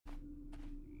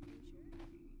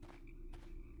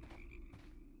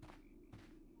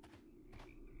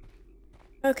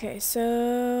Okay,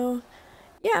 so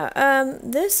yeah,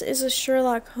 this is a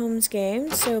Sherlock Holmes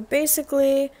game. So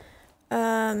basically,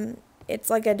 it's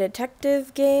like a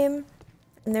detective game,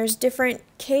 and there's different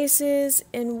cases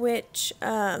in which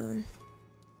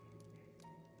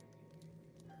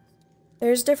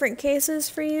there's different cases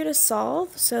for you to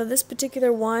solve. So this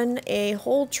particular one, a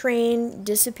whole train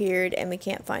disappeared and we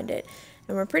can't find it.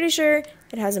 And we're pretty sure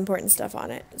it has important stuff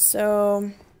on it. So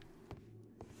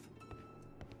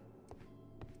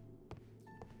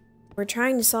we're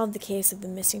trying to solve the case of the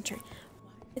missing train.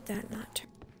 Why did that not turn?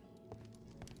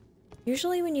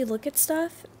 Usually when you look at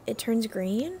stuff, it turns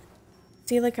green.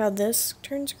 See like how this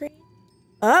turns green?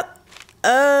 Up.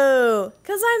 Oh,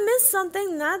 because I missed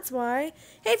something, that's why.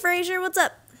 Hey Fraser, what's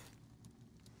up?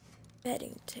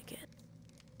 Betting ticket.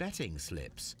 Betting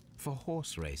slips for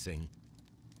horse racing.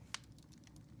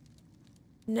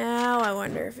 Now I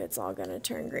wonder if it's all gonna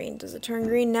turn green. Does it turn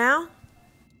green now?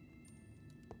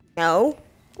 No.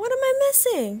 What am I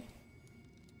missing?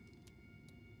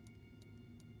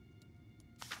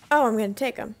 Oh, I'm gonna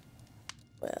take them.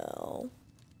 Well.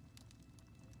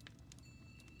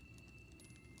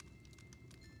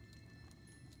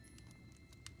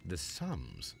 The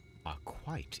sums are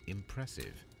quite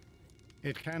impressive.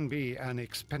 It can be an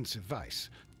expensive vice.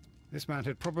 This man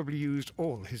had probably used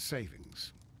all his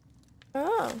savings.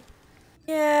 Oh.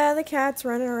 Yeah, the cat's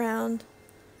running around.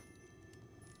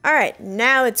 Alright,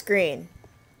 now it's green.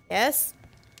 Yes?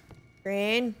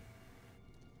 Green.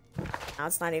 Now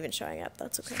it's not even showing up.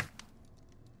 That's okay.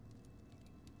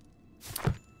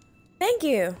 Thank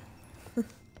you.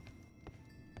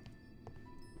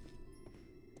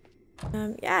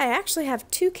 Yeah, I actually have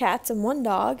 2 cats and 1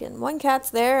 dog, and one cat's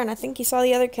there, and I think he saw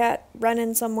the other cat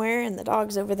running somewhere, and the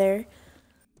dog's over there.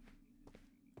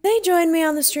 They join me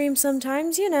on the stream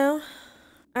sometimes, you know.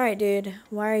 Alright, dude,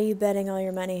 why are you betting all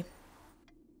your money?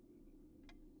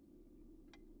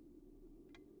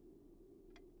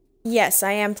 Yes,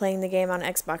 I am playing the game on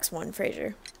Xbox One,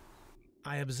 Fraser.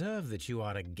 I observe that you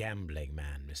are a gambling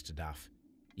man, Mr. Duff.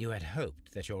 You had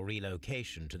hoped that your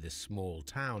relocation to this small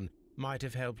town might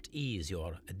have helped ease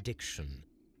your addiction,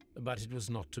 but it was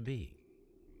not to be.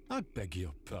 I beg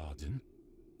your pardon?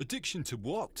 Addiction to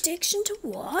what? Addiction to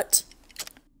what?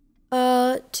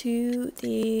 To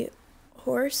the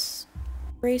horse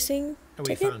racing We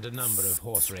tickets? found a number of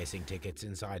horse racing tickets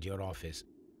inside your office.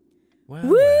 Well,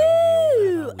 Woo! well,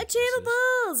 we all have our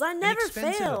Achievables! I never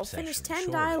expensive fail. obsession, Finish 10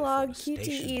 surely, dialogue for a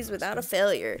station QTEs without a master.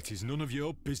 failure. It is none of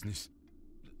your business.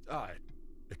 I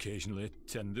occasionally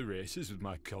attend the races with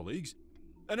my colleagues.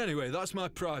 And anyway, that's my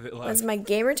private life. What's my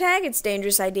gamer tag? It's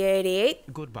Dangerous Idea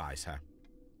 88. Goodbye, sir.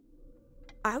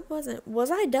 I wasn't. Was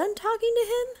I done talking to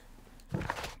him?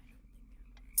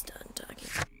 Done talking.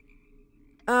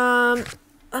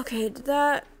 Okay, did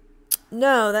that.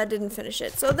 No, that didn't finish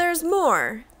it. So there's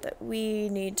more that we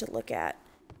need to look at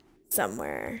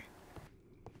somewhere.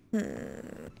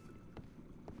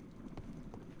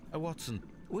 Watson,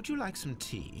 would you like some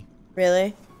tea?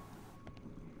 Really?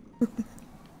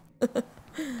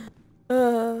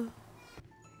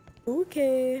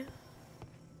 Okay.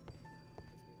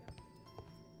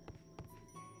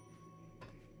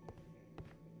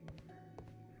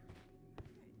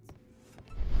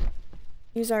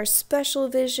 Use our special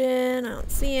vision. I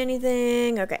don't see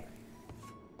anything. Okay.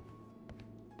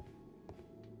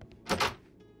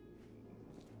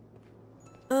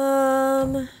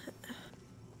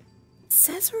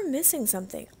 Says we're missing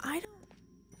something. I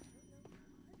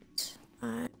don't.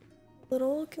 I'm a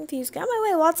little confused. Get out of my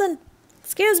way, Watson.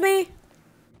 Excuse me.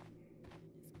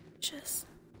 Just.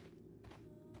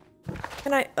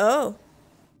 Can I? Oh.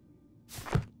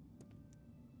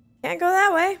 Can't go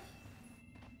that way.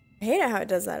 I hate it how it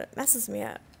does that. It messes me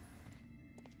up.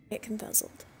 Get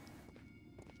confuzzled.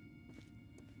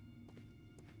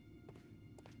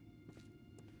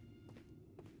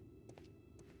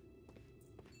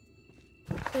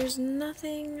 There's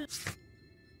nothing.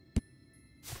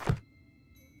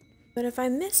 But if I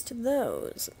missed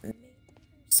those, maybe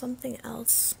there's something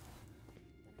else.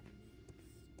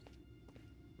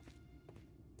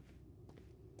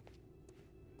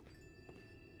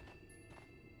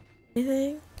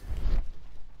 Anything?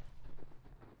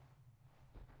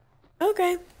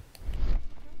 Okay.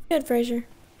 Good, Fraser.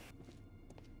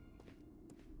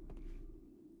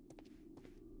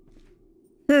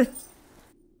 Hmm.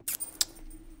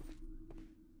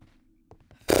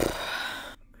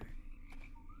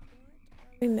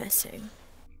 What are we missing?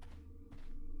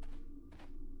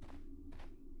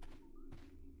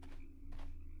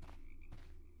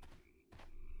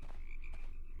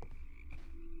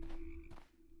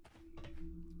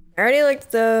 I already looked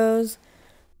at those.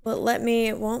 But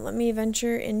it won't let me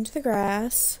venture into the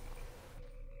grass.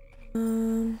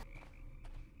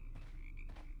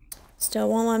 Still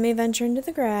won't let me venture into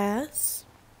the grass.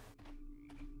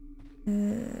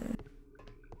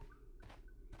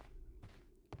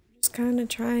 Just kind of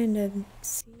trying to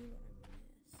see what I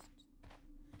missed.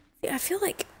 See, I feel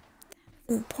like that's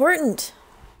important.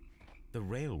 The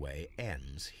railway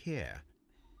ends here.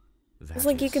 It's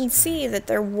like you can see that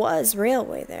there was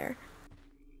railway there.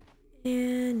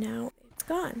 And now it's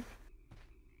gone.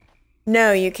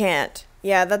 No, you can't.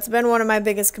 Yeah, that's been one of my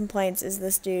biggest complaints is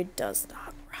this dude does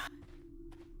not run.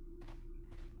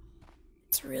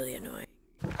 It's really annoying.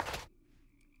 Is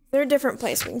there a different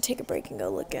place we can take a break and go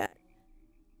look at?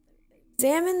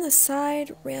 Examine the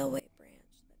side railway branch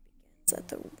that begins at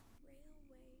the railway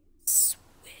switch.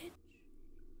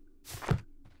 I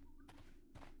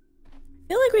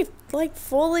feel like we've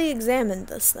fully examined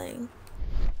this thing.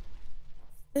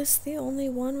 Is this the only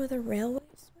one with a railway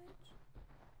switch?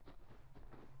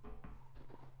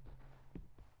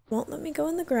 Won't let me go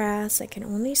in the grass. I can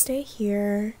only stay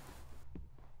here.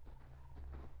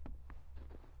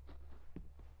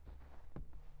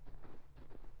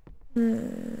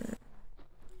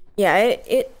 Yeah,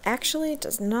 it actually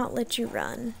does not let you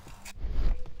run.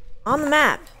 On the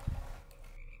map.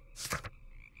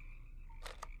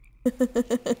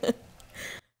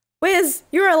 Wiz,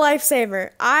 you're a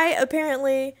lifesaver. I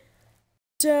apparently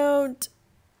don't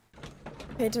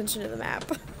pay attention to the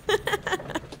map.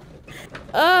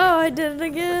 Oh, I did it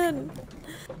again.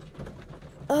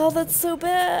 Oh, that's so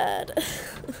bad.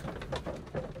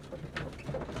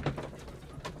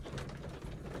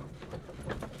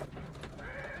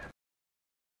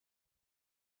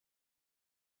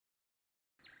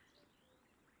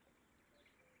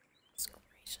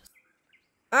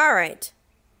 All right.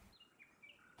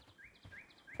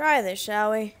 Try this,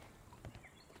 shall we?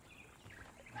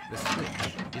 The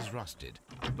switch is rusted,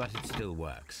 but it still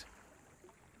works.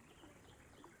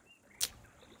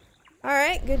 All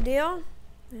right, good deal.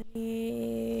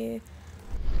 Any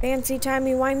fancy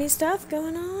timey-wimey stuff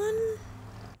going on?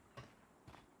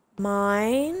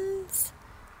 Mines?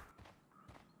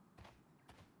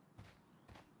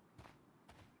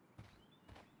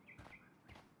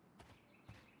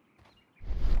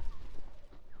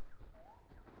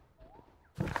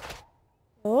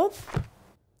 Oh,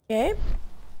 okay.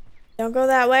 Don't go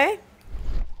that way.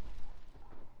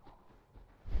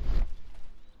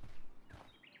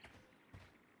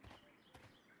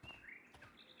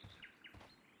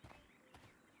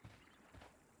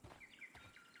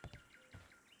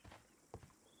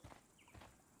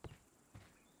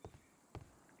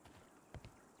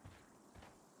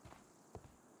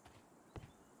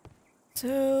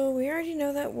 So we already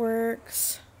know that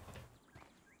works.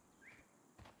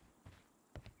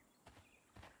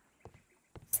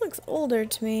 This looks older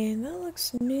to me. That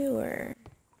looks newer.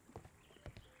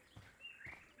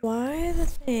 Why the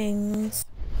things?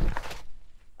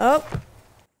 Oh.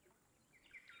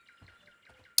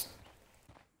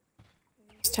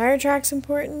 Is tire tracks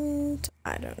important?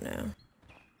 I don't know.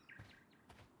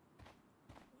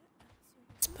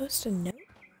 It's supposed to know.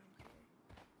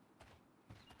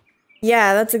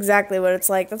 Yeah, that's exactly what it's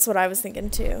like. That's what I was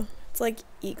thinking too. It's like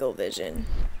eagle vision.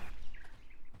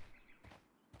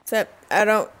 Except I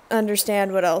don't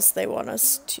understand what else they want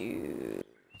us to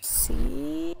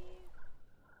see.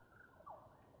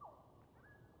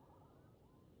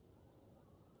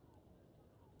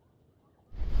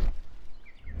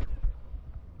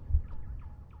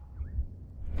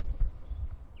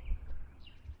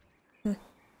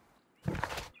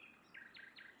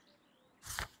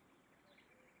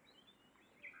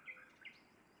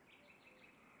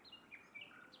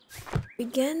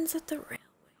 Begins at the railway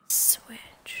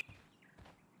switch.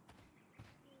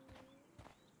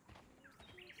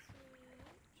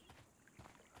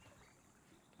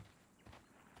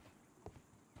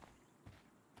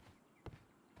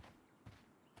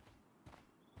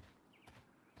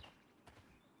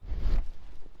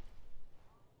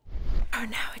 Oh,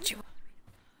 now what you want?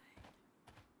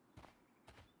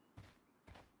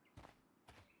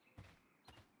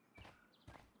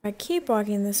 If I keep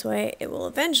walking this way, it will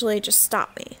eventually just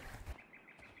stop me.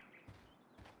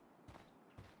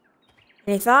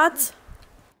 Any thoughts?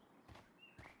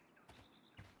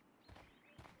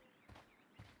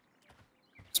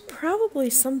 There's probably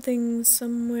something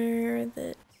somewhere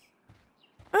that...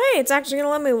 Oh, hey, it's actually gonna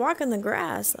let me walk in the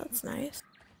grass. That's nice.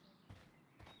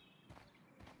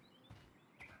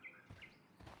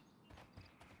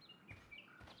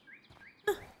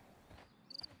 Huh.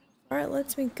 All right,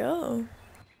 lets me go.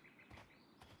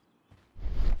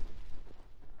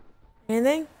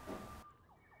 Anything?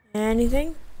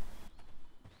 Anything?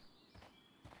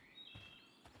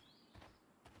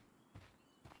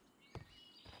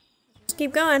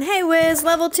 keep going. Hey, Wiz,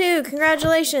 level 2.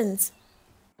 Congratulations.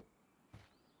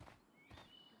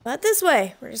 But this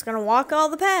way. We're just gonna walk all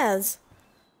the paths.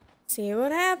 See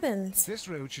what happens. This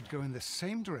road should go in the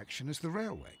same direction as the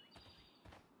railway.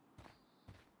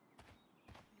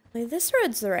 Wait, this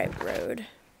road's the right road.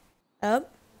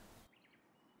 Up.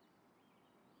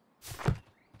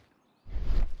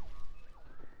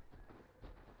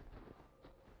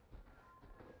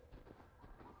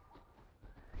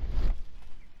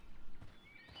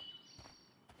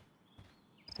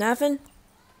 Nothing?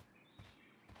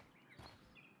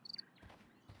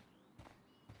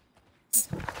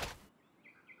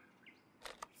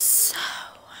 So.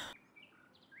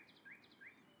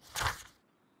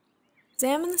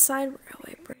 Examine the side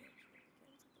railway bridge.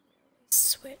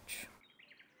 Switch.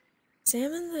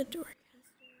 Examine the door.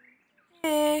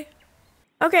 Hey.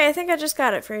 Okay, I think I just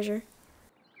got it, Fraser.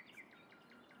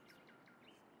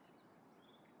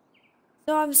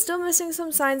 So I'm still missing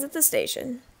some signs at the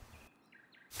station.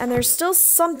 And there's still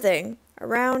something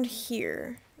around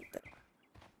here.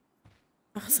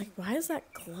 I was like, why is that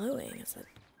glowing? Is it...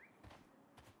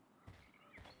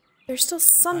 There's still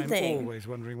something I'm always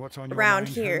wondering what's on your around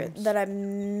mind, here Holmes. that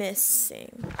I'm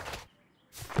missing.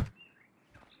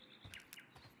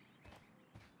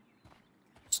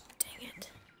 Dang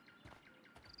it.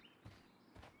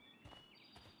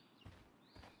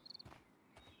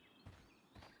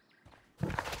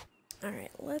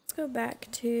 Alright, let's go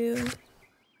back to...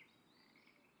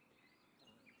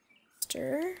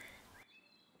 Stir.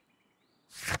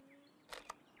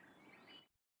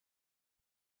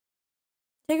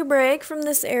 Take a break from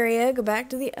this area, go back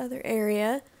to the other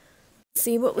area,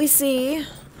 see what we see.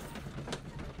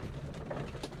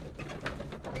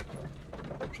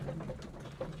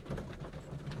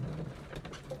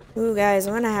 Ooh, guys,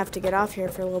 I'm gonna have to get off here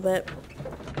for a little bit.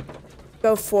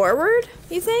 Go forward,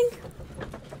 you think?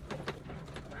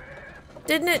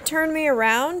 Didn't it turn me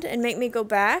around and make me go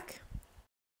back?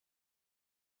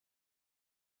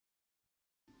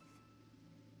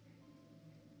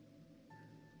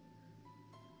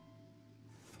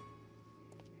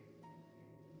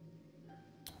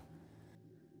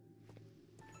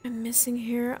 I'm missing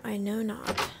here, I know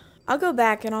not. I'll go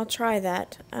back and I'll try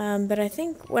that. But I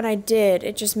think when I did,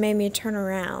 it just made me turn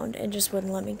around and just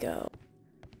wouldn't let me go.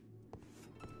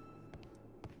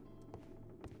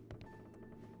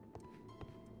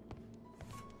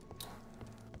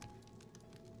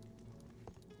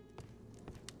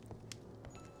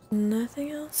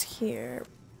 Nothing else here.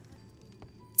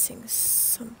 Missing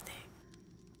something.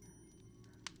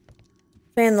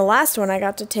 And the last one, I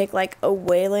got to take like a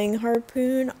whaling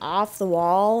harpoon off the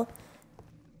wall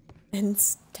and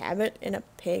stab it in a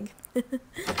pig.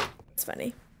 It's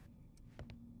funny.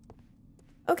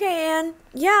 Okay, Anne.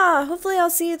 Yeah, hopefully I'll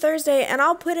see you Thursday, and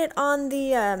I'll put it on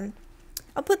the,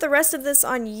 I'll put the rest of this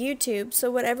on YouTube,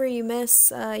 so whatever you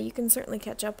miss, you can certainly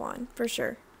catch up on, for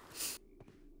sure.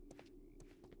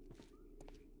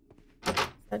 Is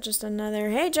that just another,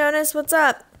 hey Jonas, what's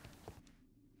up?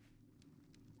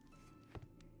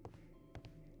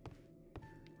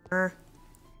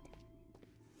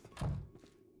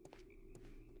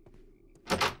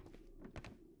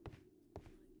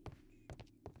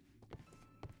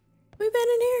 We been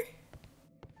in here?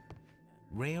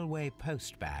 Railway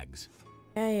post bags.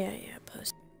 Yeah,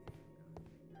 post.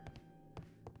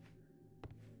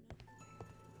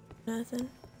 Nothing.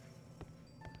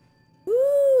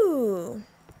 Ooh.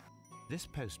 This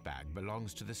post bag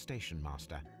belongs to the station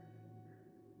master.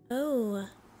 Oh.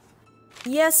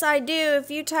 Yes, I do.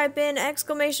 If you type in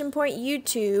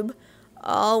 !YouTube,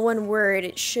 all one word,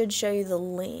 it should show you the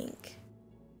link.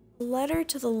 Letter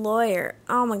to the lawyer.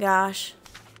 Oh my gosh.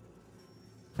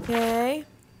 Okay.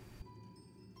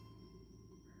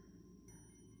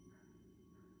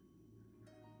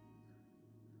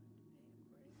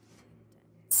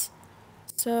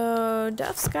 So,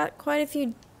 Duff's got quite a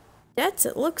few debts,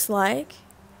 it looks like.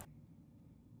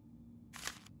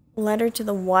 Letter to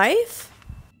the wife?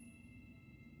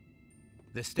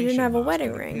 The He didn't have a station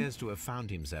wedding master ring. appears to have found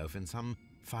himself in some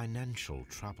financial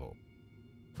trouble.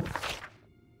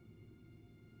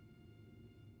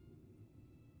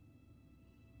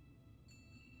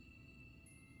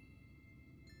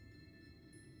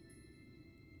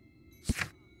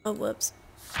 Oh, whoops.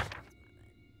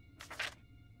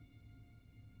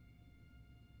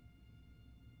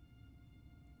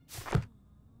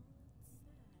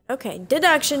 Okay,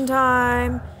 deduction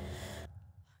time.